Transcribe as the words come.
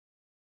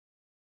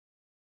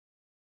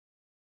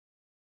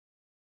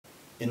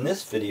In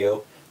this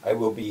video, I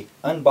will be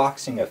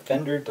unboxing a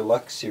Fender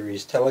Deluxe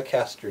Series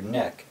Telecaster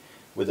neck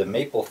with a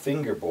maple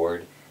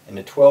fingerboard and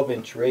a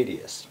 12-inch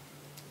radius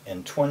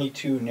and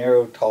 22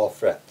 narrow tall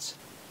frets.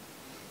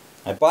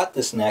 I bought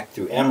this neck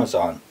through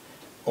Amazon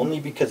only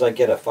because I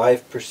get a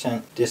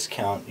 5%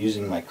 discount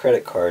using my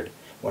credit card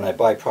when I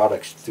buy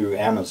products through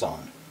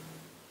Amazon.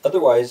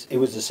 Otherwise, it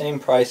was the same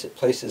price at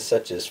places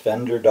such as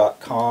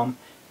Fender.com,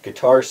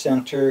 Guitar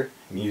Center,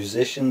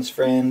 Musician's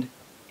Friend,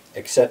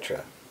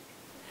 etc.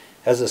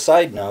 As a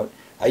side note,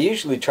 I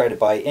usually try to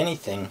buy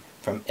anything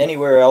from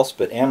anywhere else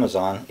but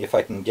Amazon if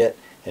I can get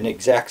an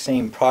exact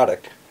same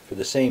product for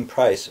the same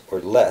price or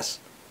less,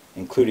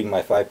 including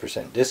my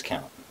 5%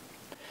 discount.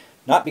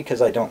 Not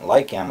because I don't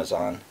like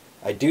Amazon,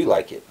 I do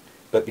like it,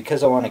 but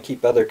because I want to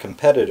keep other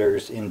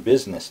competitors in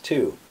business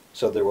too,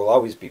 so there will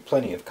always be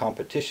plenty of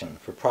competition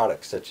for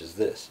products such as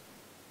this.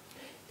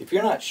 If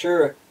you're not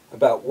sure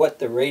about what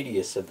the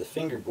radius of the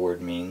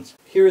fingerboard means,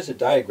 here is a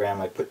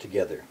diagram I put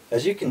together.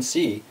 As you can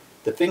see,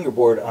 the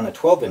fingerboard on a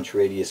 12-inch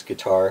radius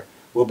guitar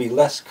will be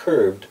less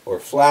curved or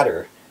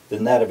flatter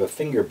than that of a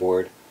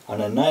fingerboard on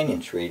a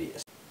 9-inch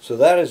radius. So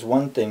that is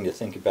one thing to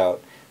think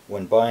about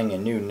when buying a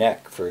new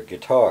neck for a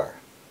guitar.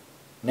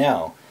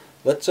 Now,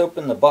 let's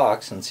open the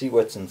box and see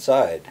what's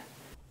inside.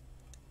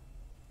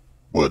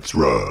 What's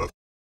rough?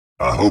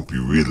 I hope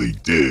you really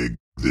dig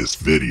this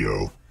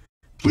video.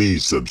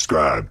 Please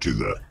subscribe to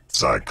the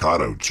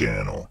Psychato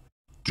channel.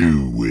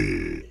 Do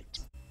it.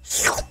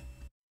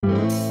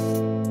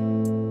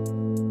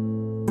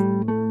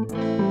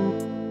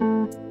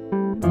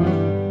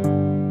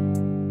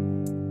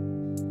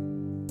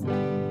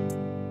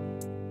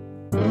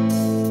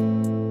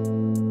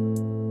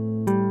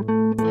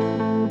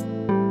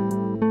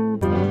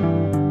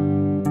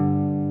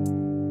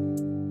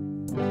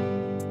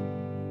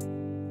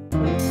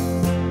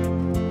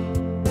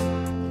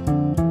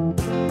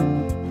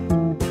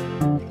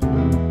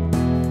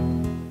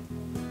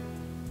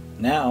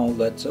 Now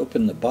let's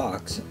open the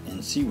box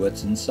and see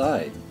what's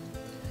inside.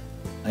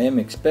 I am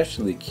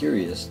especially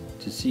curious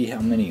to see how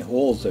many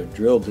holes are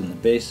drilled in the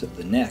base of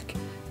the neck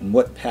and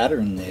what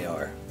pattern they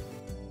are.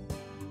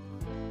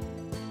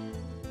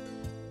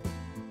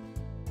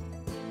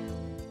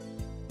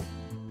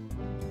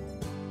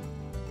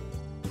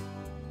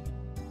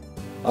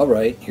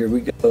 Alright, here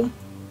we go.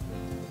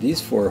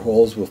 These 4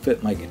 holes will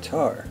fit my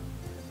guitar.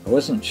 I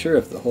wasn't sure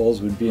if the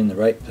holes would be in the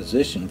right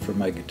position for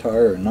my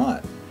guitar or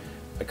not.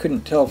 I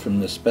couldn't tell from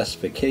the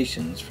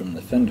specifications from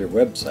the Fender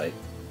website,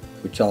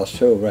 which I'll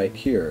show right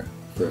here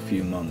for a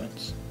few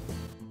moments.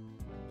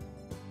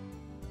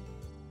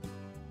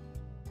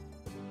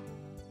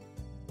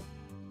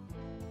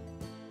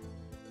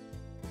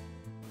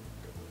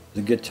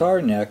 The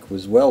guitar neck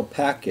was well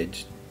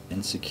packaged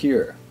and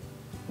secure.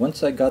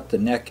 Once I got the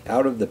neck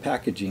out of the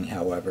packaging,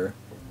 however,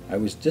 I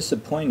was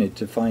disappointed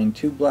to find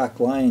 2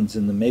 black lines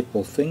in the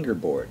maple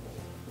fingerboard.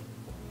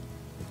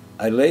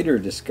 I later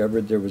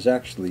discovered there was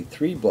actually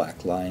 3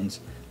 black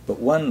lines,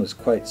 but one was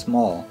quite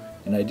small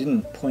and I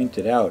didn't point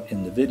it out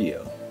in the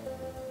video.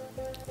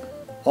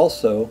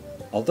 Also,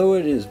 although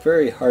it is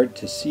very hard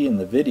to see in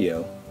the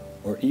video,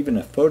 or even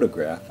a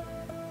photograph,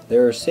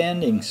 there are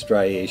sanding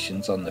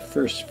striations on the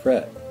first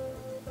fret.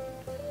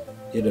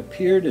 It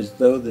appeared as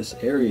though this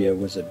area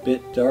was a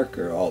bit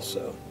darker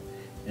also,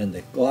 and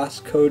the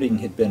gloss coating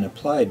had been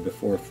applied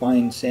before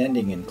fine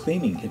sanding and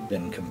cleaning had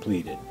been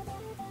completed.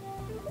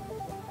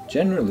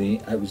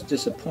 Generally, I was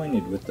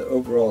disappointed with the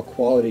overall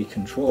quality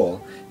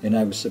control, and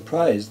I was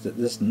surprised that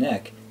this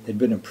neck had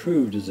been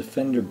approved as a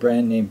Fender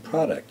brand name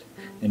product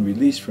and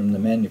released from the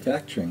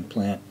manufacturing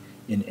plant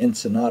in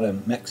Ensenada,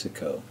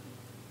 Mexico.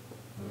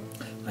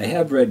 I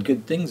have read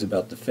good things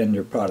about the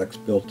Fender products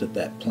built at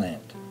that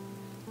plant.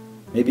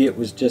 Maybe it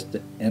was just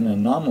an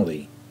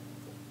anomaly,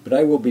 but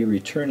I will be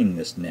returning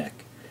this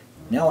neck.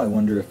 Now I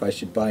wonder if I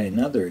should buy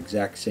another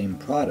exact same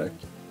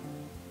product,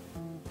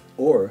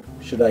 or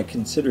should I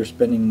consider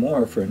spending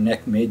more for a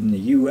neck made in the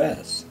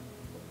US?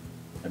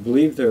 I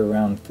believe they're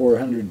around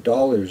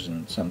 $400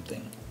 and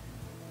something.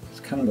 It's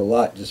kind of a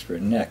lot just for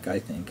a neck, I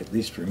think, at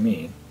least for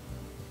me.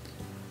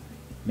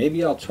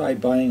 Maybe I'll try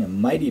buying a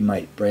Mighty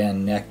Mite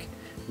brand neck,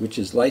 which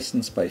is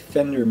licensed by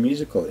Fender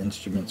Musical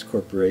Instruments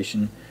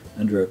Corporation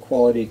under a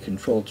quality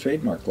control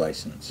trademark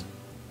license.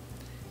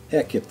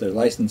 Heck, if they're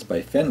licensed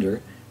by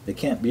Fender, they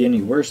can't be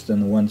any worse than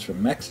the ones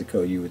from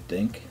Mexico, you would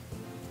think.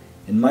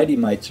 And Mighty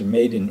Mites are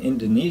made in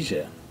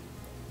Indonesia,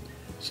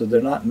 so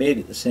they're not made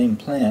at the same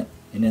plant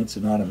in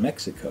Ensenada,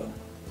 Mexico.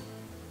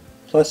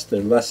 Plus,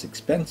 they're less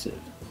expensive.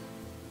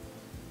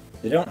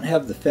 They don't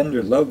have the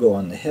Fender logo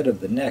on the head of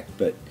the neck,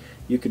 but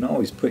you can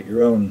always put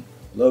your own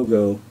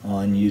logo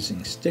on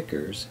using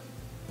stickers.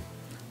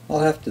 I'll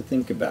have to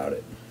think about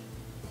it.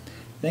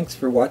 Thanks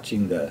for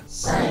watching the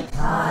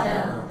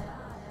Psychato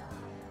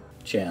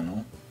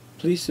channel.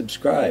 Please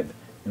subscribe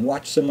and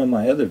watch some of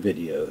my other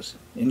videos,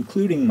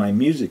 including my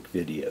music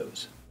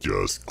videos.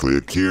 Just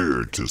click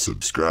here to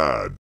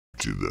subscribe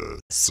to the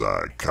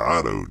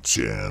Psychato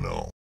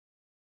channel.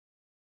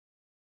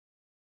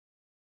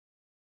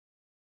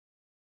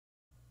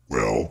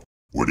 Well,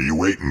 What are you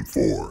waiting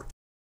for?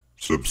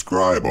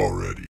 Subscribe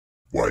already.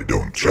 Why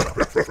don't you?